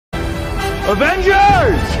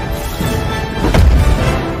Avengers!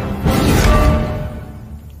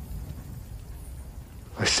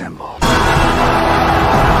 Assemble.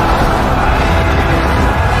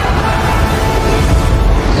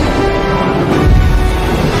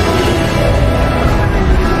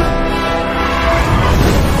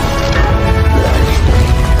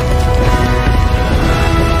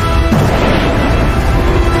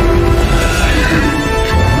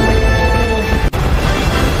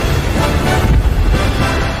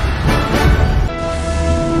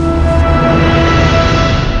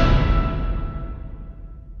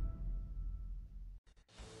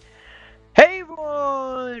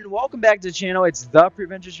 Welcome back to the channel. It's the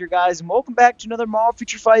Preventers here, guys, and welcome back to another Marvel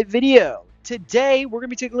Future Fight video. Today, we're going to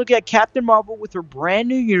be taking a look at Captain Marvel with her brand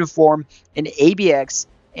new uniform in ABX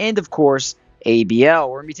and, of course, ABL.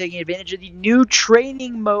 We're going to be taking advantage of the new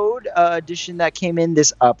training mode addition that came in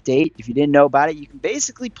this update. If you didn't know about it, you can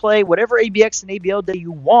basically play whatever ABX and ABL day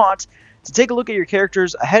you want to take a look at your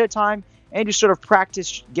characters ahead of time and just sort of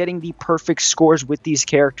practice getting the perfect scores with these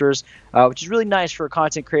characters, which is really nice for a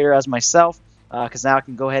content creator as myself. Because now I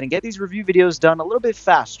can go ahead and get these review videos done a little bit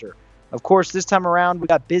faster. Of course, this time around we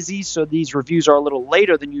got busy, so these reviews are a little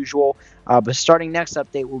later than usual. But starting next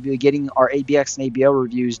update, we'll be getting our ABX and ABL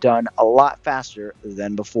reviews done a lot faster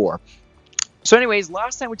than before. So anyways,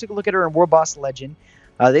 last time we took a look at her in World Boss Legend.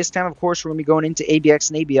 This time, of course, we're going to be going into ABX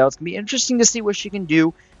and ABL. It's going to be interesting to see what she can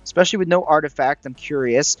do, especially with no artifact. I'm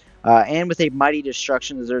curious. And with a Mighty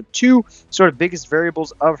Destruction. Those are two sort of biggest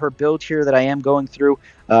variables of her build here that I am going through.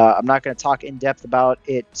 I'm not going to talk in depth about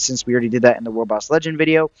it since we already did that in the World Boss Legend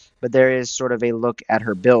video, but there is sort of a look at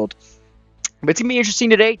her build. But it's going to be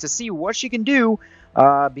interesting today to see what she can do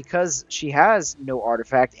because she has no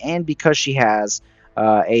artifact and because she has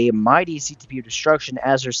a Mighty CTP Destruction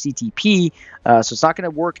as her CTP. So it's not going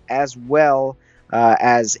to work as well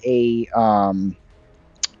as a,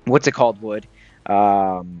 what's it called, would.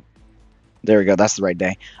 There we go. That's the right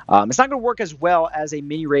day. It's not going to work as well as a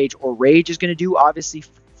mini Rage or Rage is going to do. Obviously,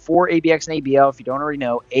 for ABX and ABL, if you don't already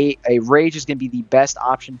know, a Rage is going to be the best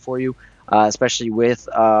option for you, especially with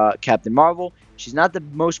Captain Marvel. She's not the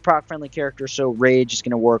most proc-friendly character, so Rage is going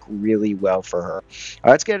to work really well for her.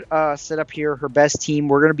 Let's get set up here. Her best team.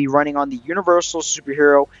 We're going to be running on the Universal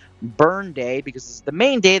Superhero Burn Day because this is the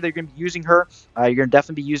main day they're going to be using her. You're going to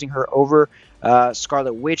definitely be using her over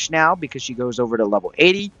Scarlet Witch now because she goes over to level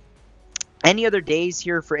 80. Any other days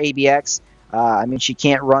here for ABX, I mean, she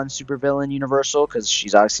can't run Supervillain Universal because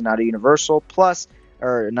she's obviously not a Universal, plus,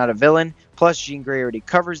 or not a villain, plus Jean Grey already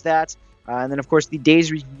covers that. And then, of course, the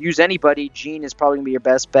days we use anybody, Jean is probably going to be your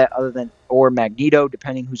best bet other than, or Magneto,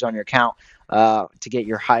 depending who's on your account, to get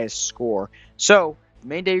your highest score. So, the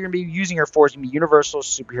main day you're going to be using her for is going to be Universal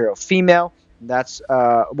Superhero Female. That's,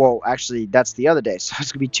 well, actually, that's the other day. So,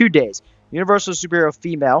 it's going to be 2 days. Universal Superhero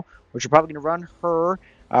Female, which you're probably going to run her,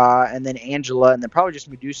 and then Angela, and then probably just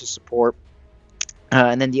Medusa support.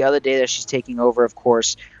 And then the other day that she's taking over, of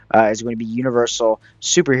course, is going to be Universal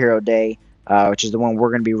Superhero Day, which is the one we're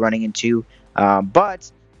going to be running into. But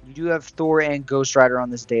you do have Thor and Ghost Rider on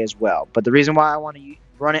this day as well. But the reason why I want to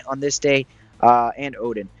run it on this day, and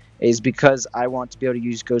Odin, is because I want to be able to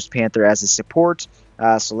use Ghost Panther as a support.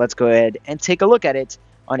 So let's go ahead and take a look at it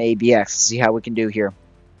on ABX, see how we can do here.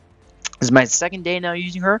 This is my second day now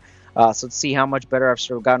using her. So let's see how much better I've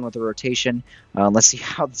sort of gotten with the rotation. Let's see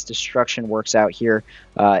how this destruction works out here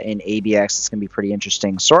in ABX. It's going to be pretty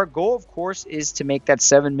interesting. So our goal, of course, is to make that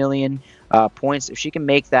 7 million points. If she can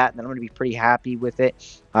make that, then I'm going to be pretty happy with it.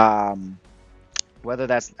 Whether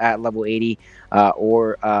that's at level 80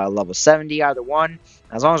 or level 70, either one.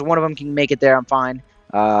 As long as one of them can make it there, I'm fine.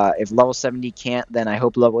 If level 70 can't, then I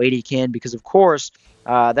hope level 80 can, because, of course,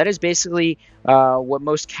 that is basically what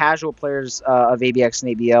most casual players of ABX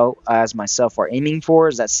and ABL, as myself, are aiming for,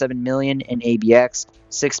 is that 7 million in ABX,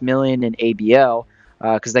 6 million in ABL,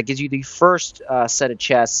 because that gives you the first set of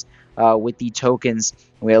chests with the tokens.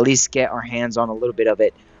 We at least get our hands on a little bit of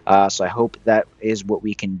it, so I hope that is what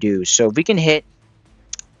we can do. So if we can hit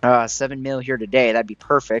 7 mil here today, that'd be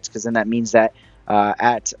perfect, because then that means that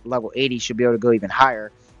at level 80 should be able to go even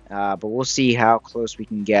higher, but we'll see how close we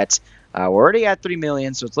can get. We're already at 3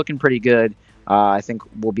 million, so it's looking pretty good. I think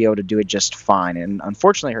we'll be able to do it just fine. And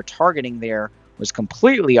unfortunately, her targeting there was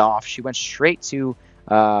completely off. She went straight to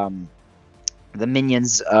the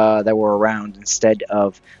minions that were around instead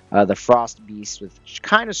of the Frost Beast, which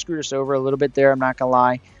kind of screwed us over a little bit there, I'm not going to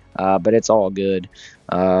lie. But it's all good.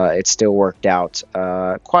 It still worked out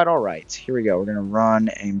quite all right. Here we go. We're going to run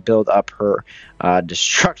and build up her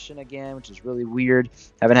destruction again, which is really weird.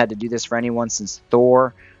 Haven't had to do this for anyone since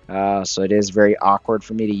Thor. so it is very awkward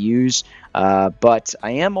for me to use. But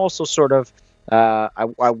I am also sort of,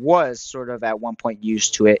 I was sort of at one point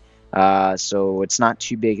used to it. So it's not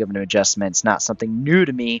too big of an adjustment. It's not something new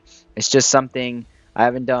to me. It's just something I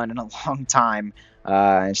haven't done in a long time.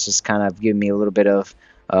 It's just kind of giving me a little bit of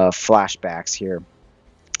flashbacks here.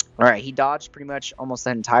 All right, he dodged pretty much almost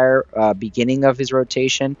the entire beginning of his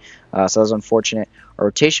rotation, so that was unfortunate. Our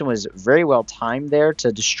rotation was very well timed there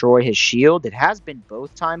to destroy his shield. It has been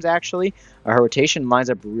both times, actually. Her rotation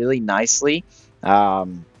lines up really nicely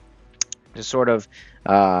to sort of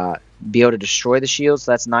be able to destroy the shield,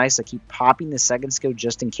 so that's nice. I keep popping the second skill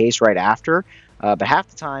just in case right after, but half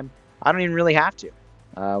the time, I don't even really have to.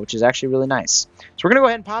 Which is actually really nice. So we're going to go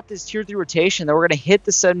ahead and pop this tier 3 rotation. Then we're going to hit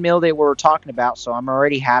the 7 mil that we're talking about. So I'm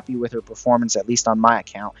already happy with her performance, at least on my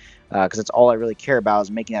account, because that's all I really care about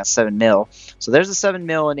is making that 7 mil. So there's the 7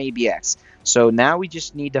 mil in ABX. So now we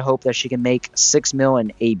just need to hope that she can make 6 mil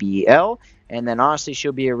in ABL. And then honestly,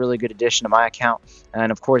 she'll be a really good addition to my account.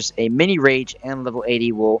 And of course, a mini rage and level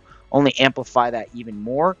 80 will only amplify that even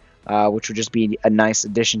more. Which would just be a nice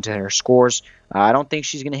addition to her scores. I don't think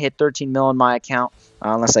she's going to hit 13 mil in my account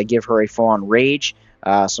unless I give her a full-on rage,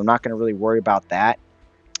 so I'm not going to really worry about that.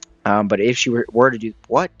 But if she were to do...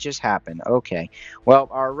 What just happened? Okay. Well,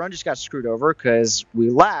 our run just got screwed over because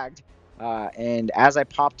we lagged, and as I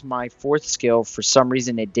popped my 4th skill, for some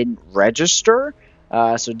reason it didn't register,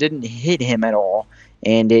 so it didn't hit him at all,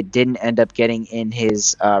 and it didn't end up getting in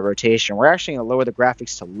his rotation. We're actually going to lower the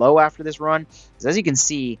graphics to low after this run, because as you can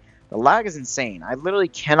see, the lag is insane. I literally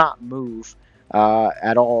cannot move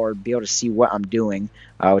at all or be able to see what I'm doing,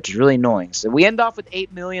 which is really annoying. So we end off with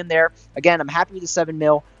 8 million there. Again, I'm happy with the 7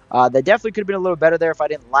 mil. That definitely could have been a little better there if I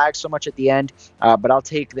didn't lag so much at the end, but I'll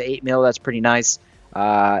take the 8 mil. That's pretty nice.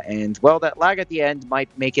 And, well, that lag at the end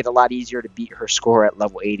might make it a lot easier to beat her score at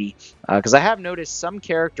level 80, because I have noticed some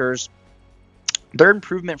characters, their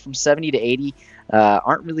improvement from 70 to 80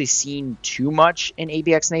 aren't really seen too much in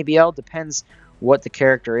ABX and ABL. Depends what the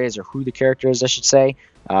character is, or who the character is, I should say.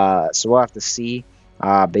 So we'll have to see.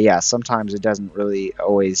 But yeah, sometimes it doesn't really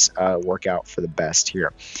always work out for the best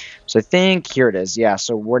here. So I think here it is. Yeah,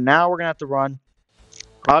 so we're going to have to run.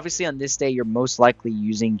 Obviously, on this day, you're most likely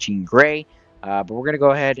using Jean Grey. But we're going to go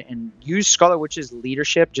ahead and use Scarlet Witch's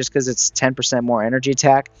leadership just because it's 10% more energy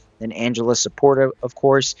attack than Angela's support, of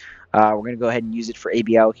course. We're going to go ahead and use it for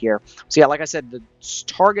ABL here. So yeah, like I said, the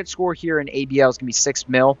target score here in ABL is going to be 6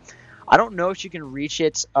 mil. I don't know if she can reach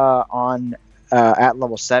it at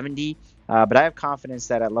level 70, but I have confidence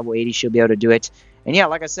that at level 80 she'll be able to do it. And yeah,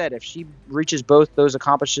 like I said, if she reaches both those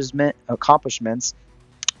accomplishments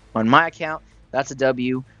on my account, that's a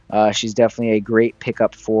W. She's definitely a great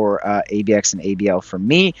pickup for ABX and ABL for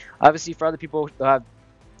me. Obviously, for other people, they'll have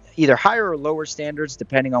either higher or lower standards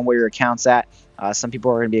depending on where your account's at. Some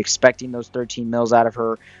people are going to be expecting those 13 mils out of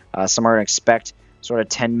her. Some are going to expect sort of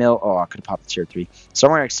 10 mil. Oh, I could have popped the tier 3.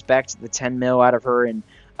 Some are going to expect the 10 mil out of her, and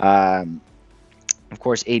of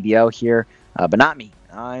course ABL here, but not me.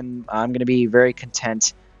 I'm going to be very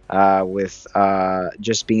content with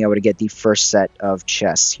just being able to get the first set of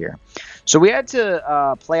chests here. So we had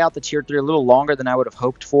to play out the tier 3 a little longer than I would have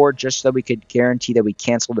hoped for, just so that we could guarantee that we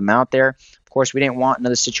canceled them out there. Of course, we didn't want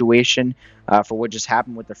another situation for what just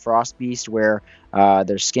happened with the Frost Beast, where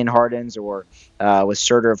their skin hardens, or with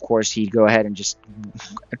Surtur, of course, he'd go ahead and just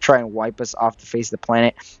try and wipe us off the face of the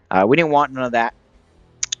planet. We didn't want none of that,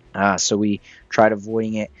 so we tried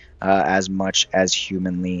avoiding it as much as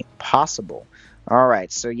humanly possible. All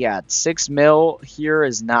right, so yeah, 6 mil here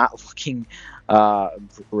is not looking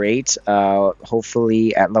great.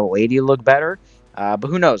 Hopefully at level 80 it'll look better. But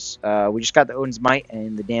who knows? We just got the Odin's Might,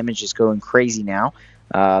 and the damage is going crazy now.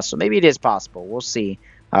 So maybe it is possible. We'll see.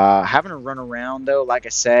 Having to run around, though, like I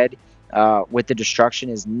said, with the destruction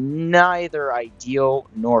is neither ideal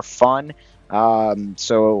nor fun.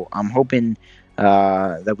 So I'm hoping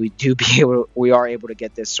that we are able to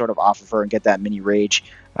get this sort of off of her and get that mini rage,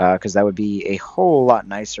 because that would be a whole lot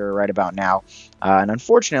nicer right about now. And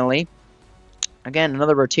unfortunately, again,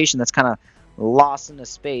 another rotation that's kind of lost into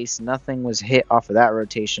space. Nothing was hit off of that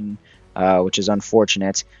rotation, which is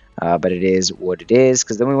unfortunate, but it is what it is,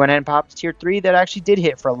 because then we went ahead and popped tier 3 that actually did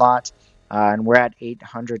hit for a lot, and we're at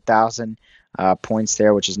 800,000 points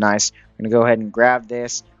there, which is nice. We're going to go ahead and grab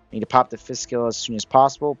this. We need to pop the 5th skill as soon as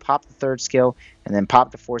possible, pop the 3rd skill, and then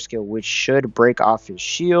pop the 4th skill, which should break off his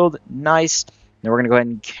shield. Nice. Then we're going to go ahead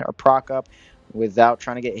and get our proc up without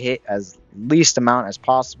trying to get hit as least amount as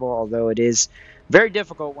possible, although it is very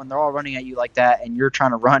difficult when they're all running at you like that and you're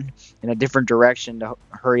trying to run in a different direction to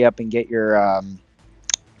hurry up and get your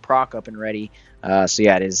proc up and ready. So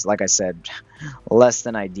yeah, it is, like I said, less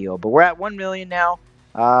than ideal. But we're at 1 million now.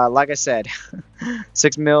 Like I said,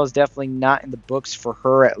 6 mil is definitely not in the books for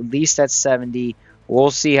her, at least at 70.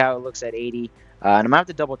 We'll see how it looks at 80. And I'm going to have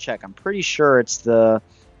to double check. I'm pretty sure it's the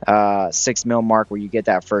 6 mil mark where you get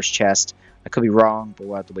that first chest. I could be wrong, but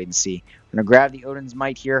we'll have to wait and see. I'm going to grab the Odin's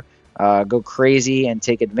Might here, go crazy and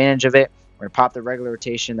take advantage of it. We're going to pop the regular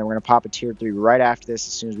rotation, then we're going to pop a tier 3 right after this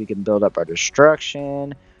as soon as we can build up our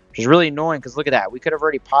destruction, which is really annoying because look at that. We could have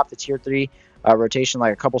already popped the tier 3 rotation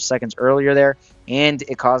like a couple seconds earlier there, and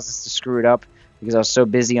it caused us to screw it up because I was so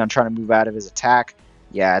busy on trying to move out of his attack.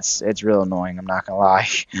 Yeah, it's real annoying. I'm not going to lie.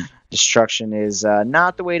 Destruction is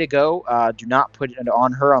not the way to go. Do not put it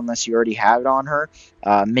on her unless you already have it on her.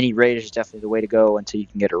 Mini Rage is definitely the way to go until you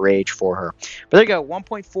can get a Rage for her. But there you go,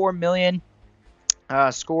 1.4 million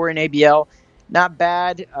score in ABL. Not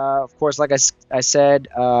bad. Of course, like I said,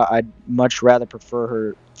 I'd much rather prefer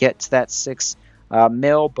her get to that 6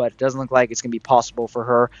 mil, but it doesn't look like it's going to be possible for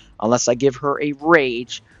her unless I give her a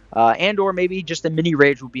Rage. And or maybe just a mini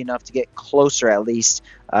Rage will be enough to get closer at least.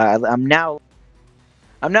 I'm now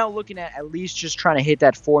looking at least just trying to hit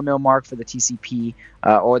that 4 mil mark for the TCP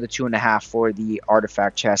or the 2.5 for the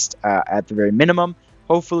artifact chest at the very minimum.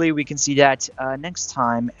 Hopefully we can see that next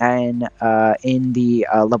time and in the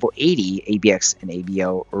level 80 ABX and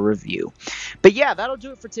ABO review. But yeah, that'll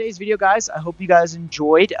do it for today's video, guys. I hope you guys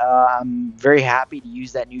enjoyed. I'm very happy to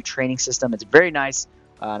use that new training system. It's very nice,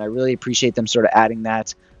 and I really appreciate them sort of adding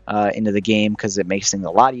that into the game because it makes things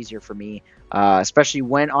a lot easier for me, especially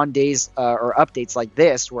when on days or updates like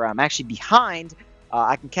this where I'm actually behind.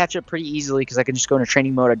 I can catch up pretty easily because I can just go into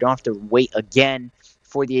training mode. I don't have to wait again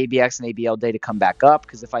for the ABX and ABL day to come back up,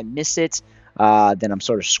 because if I miss it, then I'm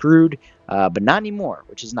sort of screwed, but not anymore,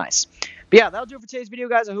 which is nice. But yeah, that'll do it for today's video,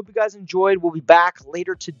 guys. I hope you guys enjoyed. We'll be back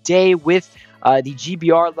later today with the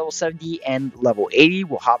GBR level 70 and level 80.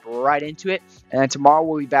 We'll hop right into it. And then tomorrow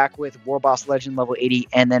we'll be back with War Boss Legend level 80,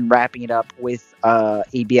 and then wrapping it up with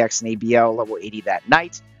ABX and ABL level 80 that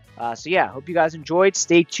night. So yeah, hope you guys enjoyed.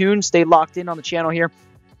 Stay tuned. Stay locked in on the channel here.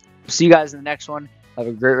 See you guys in the next one. Have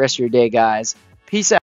a great rest of your day, guys. Peace out.